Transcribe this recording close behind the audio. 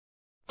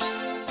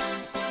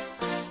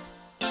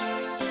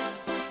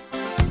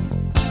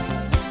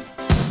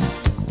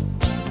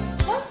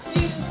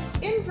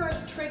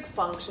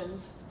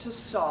functions to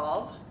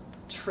solve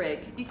trig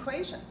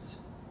equations.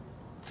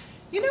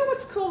 You know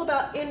what's cool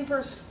about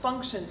inverse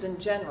functions in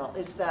general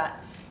is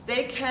that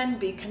they can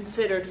be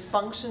considered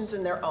functions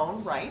in their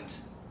own right,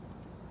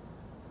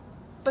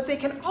 but they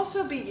can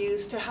also be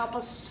used to help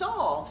us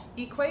solve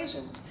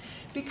equations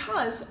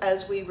because,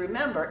 as we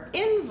remember,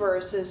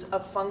 inverses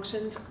of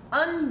functions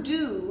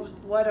undo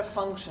what a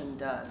function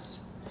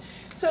does.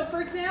 So for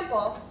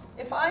example,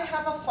 if I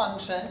have a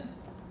function,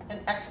 an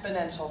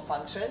exponential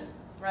function,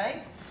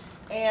 right,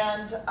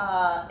 and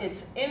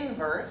its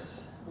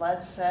inverse,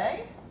 let's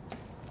say,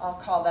 I'll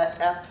call that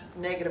f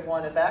negative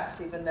 1 of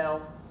x, even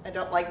though I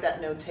don't like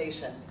that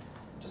notation.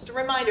 Just a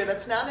reminder,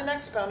 that's not an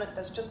exponent,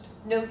 that's just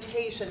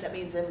notation that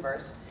means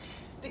inverse.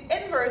 The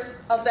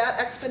inverse of that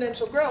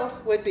exponential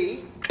growth would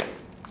be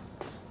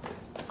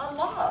a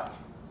log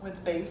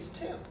with base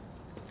 2,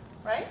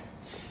 right?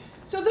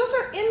 So those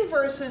are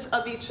inverses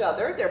of each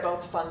other. They're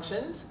both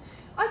functions.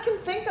 I can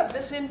think of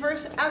this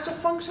inverse as a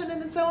function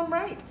in its own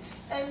right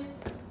and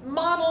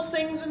model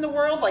things in the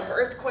world like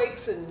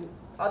earthquakes and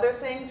other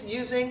things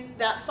using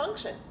that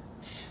function.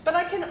 But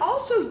I can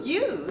also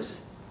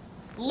use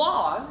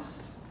logs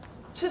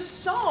to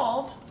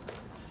solve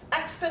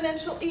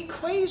exponential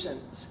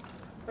equations,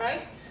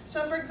 right?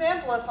 So for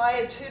example, if I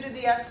had 2 to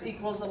the x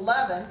equals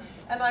 11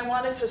 and I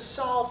wanted to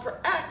solve for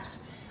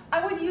x,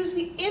 I would use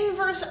the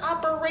inverse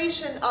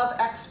operation of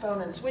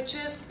exponents, which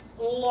is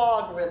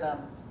logarithm,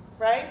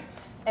 right?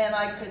 And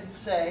I could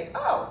say,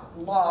 oh,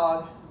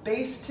 log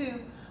base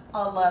 2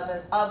 of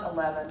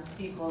 11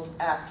 equals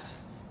x,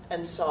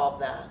 and solve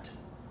that,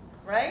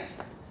 right?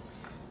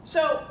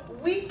 So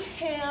we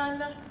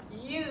can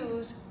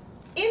use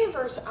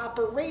inverse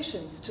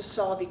operations to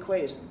solve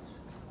equations.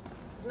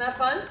 Isn't that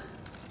fun?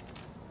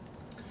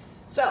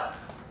 So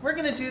we're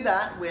going to do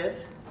that with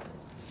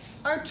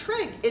our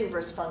trig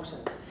inverse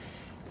functions.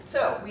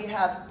 So we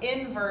have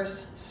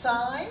inverse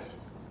sine,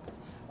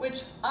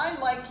 which I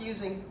like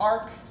using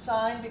arc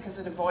sine because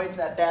it avoids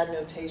that bad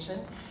notation.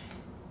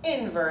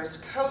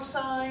 Inverse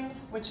cosine,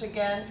 which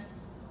again,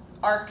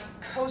 arc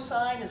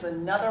cosine is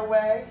another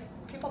way.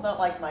 People don't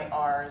like my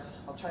r's.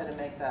 I'll try to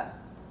make that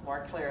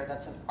more clear.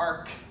 That's an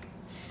arc.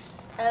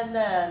 And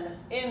then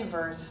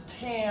inverse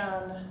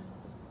tan,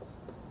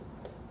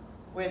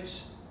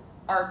 which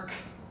arc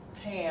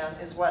tan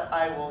is what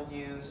I will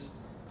use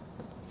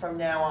from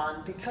now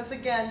on, because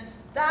again,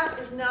 that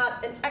is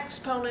not an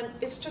exponent,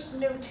 it's just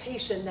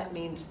notation that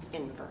means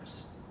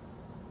inverse.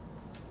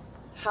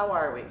 How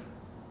are we?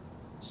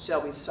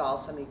 Shall we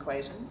solve some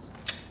equations?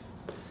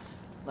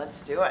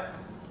 Let's do it.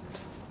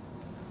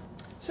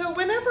 So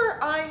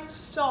whenever I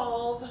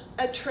solve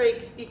a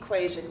trig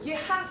equation, you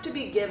have to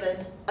be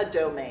given a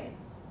domain,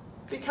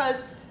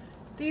 because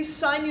these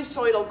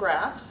sinusoidal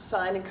graphs,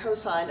 sine and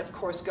cosine, of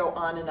course, go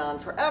on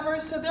forever,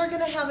 so they're going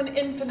to have an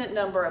infinite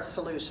number of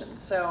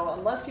solutions. So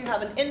unless you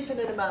have an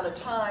infinite amount of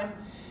time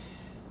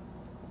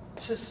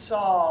to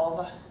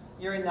solve,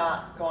 you're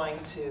not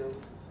going to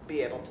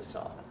be able to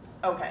solve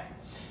it. Okay,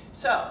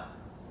 so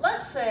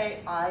let's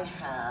say I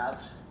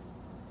have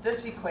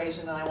this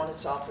equation and I want to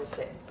solve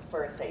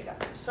for theta.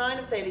 Sine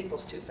of theta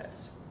equals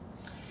 2/5.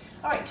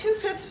 All right,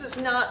 2/5 is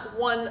not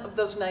one of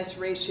those nice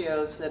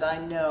ratios that I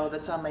know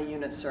that's on my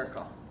unit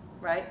circle,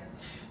 right?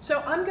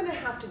 So I'm going to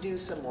have to do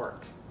some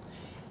work.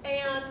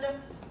 And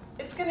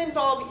it's going to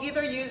involve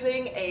either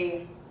using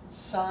a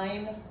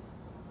sine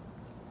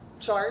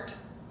chart,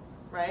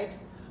 right,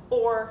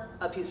 or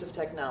a piece of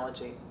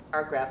technology,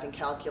 our graphing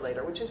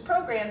calculator, which is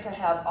programmed to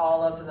have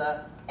all of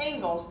the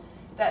angles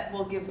that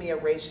will give me a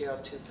ratio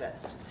of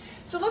 2/5.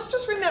 So let's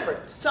just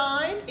remember,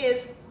 sine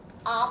is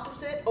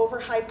opposite over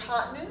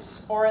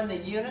hypotenuse, or in the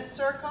unit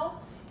circle,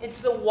 it's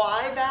the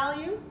y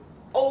value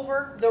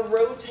over the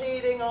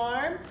rotating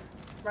arm,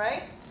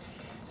 right?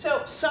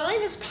 So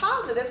sine is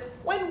positive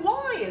when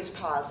y is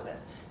positive.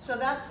 So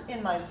that's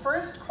in my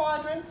first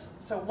quadrant.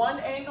 So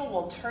one angle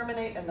will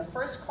terminate in the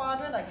first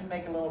quadrant. I can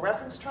make a little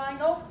reference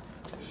triangle.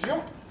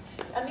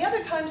 And the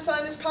other time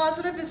sine is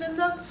positive is in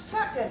the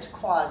second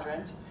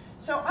quadrant.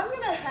 So I'm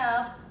going to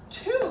have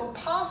two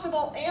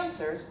possible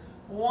answers.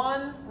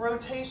 One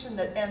rotation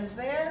that ends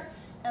there,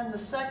 and the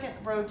second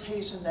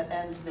rotation that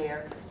ends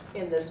there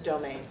in this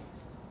domain.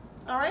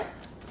 All right?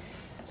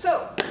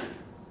 So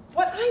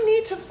what I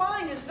need to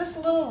find is this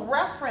little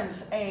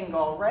reference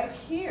angle right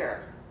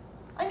here.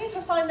 I need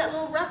to find that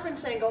little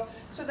reference angle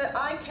so that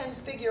I can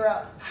figure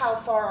out how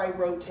far I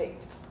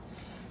rotate.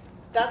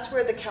 That's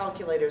where the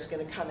calculator is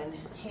going to come in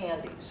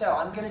handy. So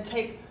I'm going to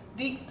take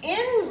the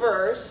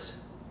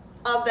inverse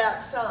of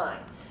that sine.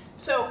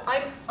 So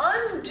I'm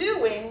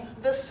undoing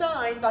the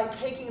sine by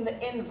taking the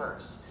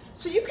inverse.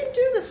 So you can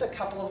do this a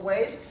couple of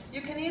ways. You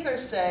can either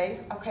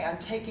say, okay, I'm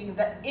taking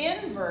the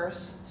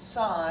inverse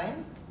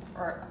sine,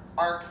 or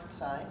arc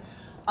sine,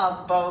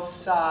 of both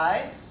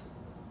sides.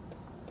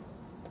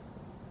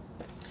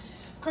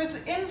 Of course,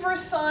 the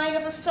inverse sine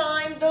of a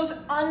sine, those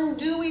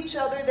undo each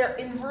other. They're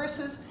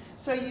inverses.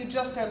 So you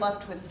just are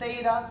left with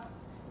theta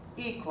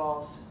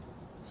equals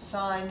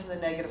sine to the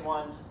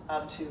 -1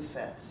 of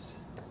 2/5.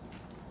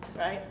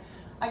 Right?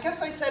 I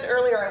guess I said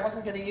earlier I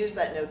wasn't going to use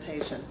that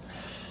notation.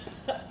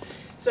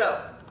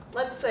 So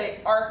let's say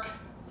arc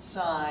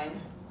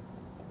sine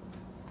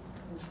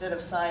instead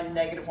of sine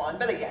 -1.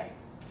 But again,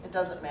 it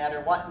doesn't matter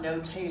what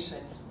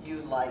notation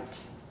you like.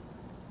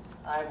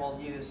 I will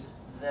use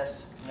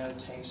this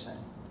notation.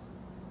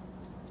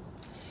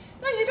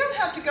 Now you don't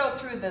have to go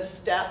through this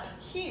step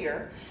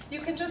here. You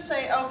can just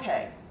say,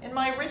 okay, in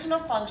my original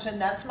function,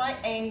 that's my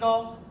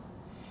angle,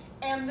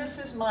 and this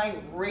is my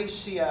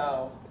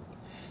ratio.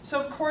 So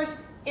of course,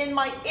 in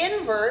my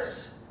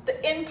inverse, the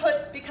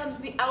input becomes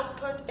the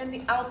output, and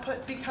the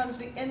output becomes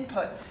the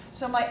input.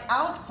 So my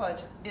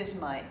output is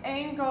my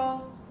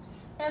angle,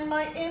 and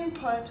my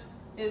input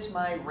is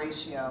my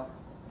ratio.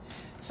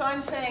 So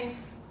I'm saying,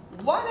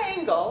 what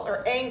angle,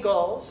 or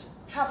angles,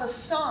 have a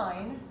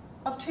sine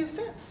of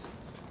 2/5?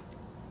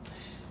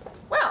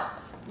 Well,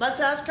 let's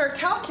ask our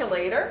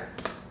calculator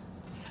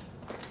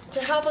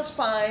to help us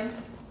find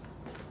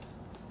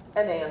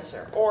an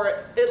answer, or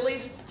at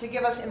least to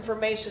give us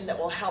information that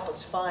will help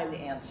us find the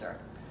answer.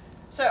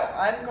 So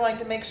I'm going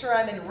to make sure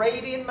I'm in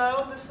radian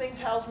mode. This thing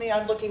tells me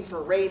I'm looking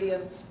for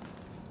radians.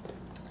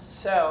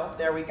 So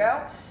there we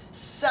go.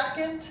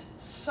 Second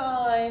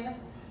sine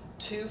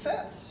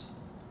 2/5.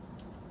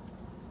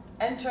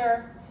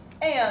 Enter,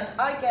 and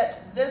I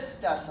get this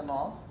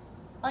decimal.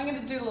 I'm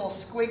going to do little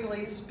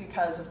squigglies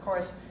because, of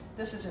course,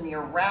 this is an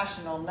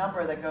irrational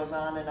number that goes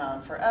on and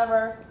on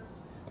forever.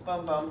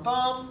 Boom, boom,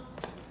 boom.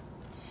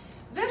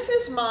 This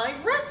is my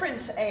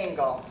reference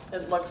angle,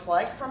 it looks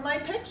like, from my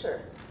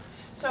picture.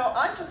 So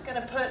I'm just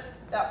going to put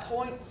that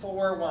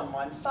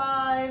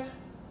 0.4115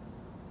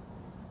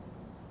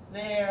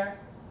 there,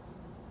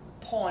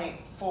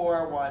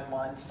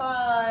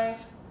 0.4115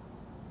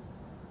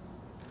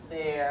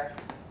 there.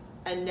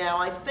 And now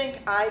I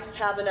think I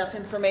have enough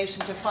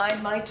information to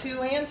find my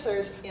two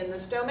answers in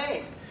this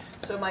domain.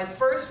 So my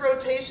first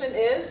rotation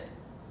is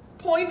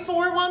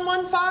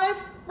 0.4115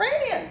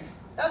 radians.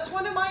 That's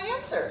one of my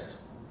answers.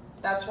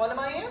 That's one of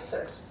my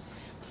answers.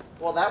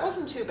 Well, that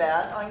wasn't too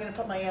bad. I'm going to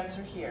put my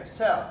answer here.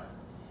 So,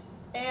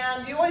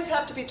 and you always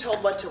have to be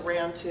told what to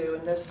round to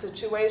in this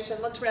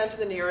situation. Let's round to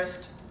the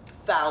nearest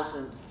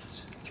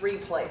thousandths, 3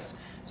 place.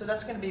 So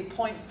that's going to be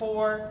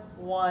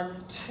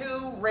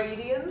 0.412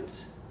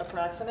 radians,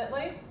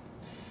 approximately.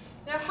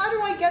 Now, how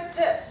do I get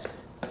this?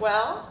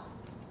 Well,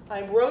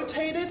 I'm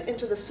rotated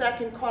into the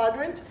second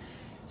quadrant.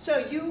 So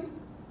you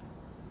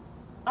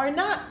are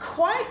not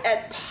quite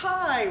at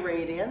pi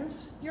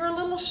radians. You're a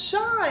little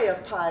shy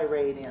of pi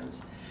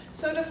radians.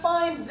 So to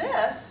find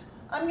this,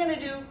 I'm going to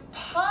do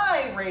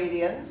pi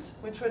radians,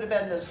 which would have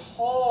been this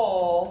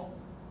whole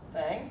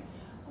thing,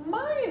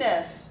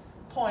 minus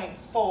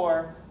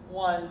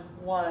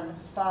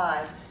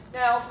 0.4115.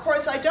 Now, of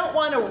course, I don't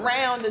want to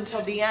round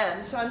until the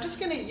end, so I'm just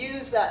going to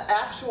use that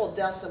actual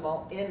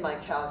decimal in my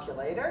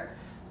calculator.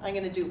 I'm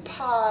going to do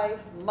pi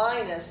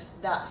minus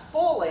that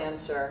full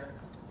answer,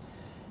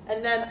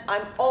 and then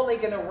I'm only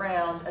going to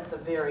round at the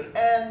very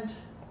end,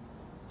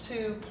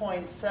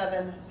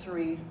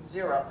 2.730.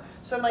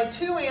 So my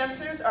two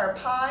answers are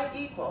pi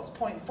equals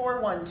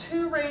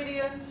 0.412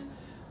 radians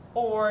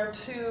or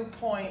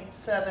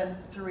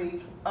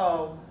 2.730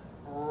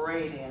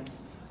 radians.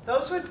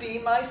 Those would be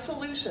my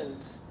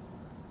solutions.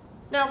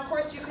 Now, of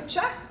course, you could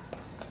check.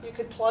 You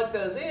could plug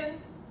those in,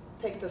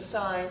 take the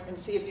sine, and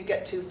see if you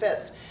get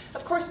 2/5.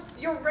 Of course,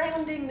 you're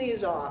rounding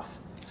these off.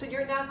 So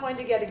you're not going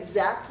to get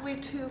exactly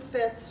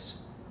 2/5,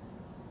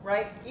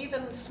 right?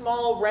 Even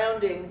small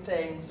rounding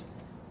things,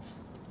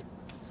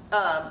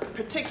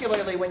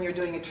 particularly when you're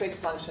doing a trig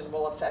function,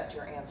 will affect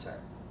your answer.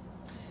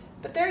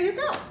 But there you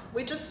go.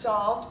 We just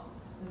solved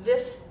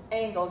this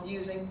angle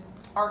using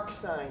arc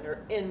sine,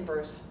 or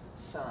inverse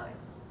sine.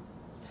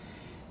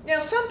 Now,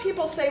 some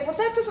people say, well,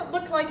 that doesn't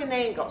look like an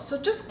angle. So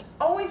just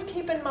always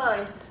keep in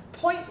mind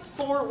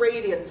 0.4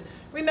 radians.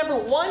 Remember,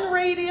 1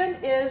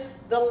 radian is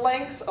the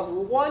length of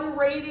one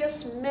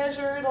radius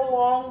measured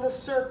along the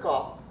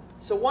circle.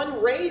 So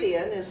 1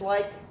 radian is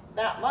like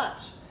that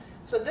much.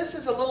 So this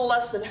is a little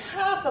less than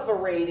half of a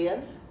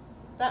radian.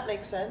 That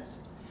makes sense.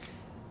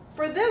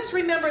 For this,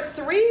 remember,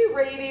 3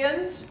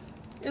 radians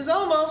is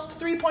almost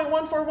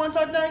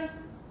 3.14159,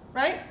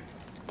 right?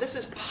 This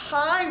is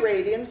pi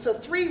radians, so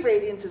 3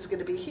 radians is going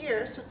to be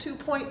here. So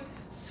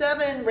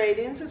 2.7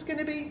 radians is going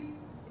to be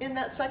in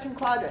that second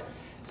quadrant.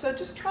 So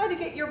just try to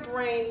get your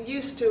brain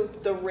used to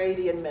the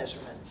radian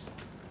measurements.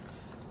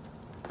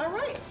 All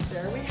right,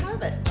 there we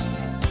have it.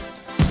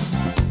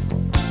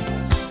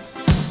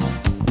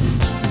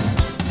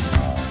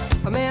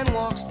 A man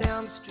walks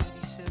down the street.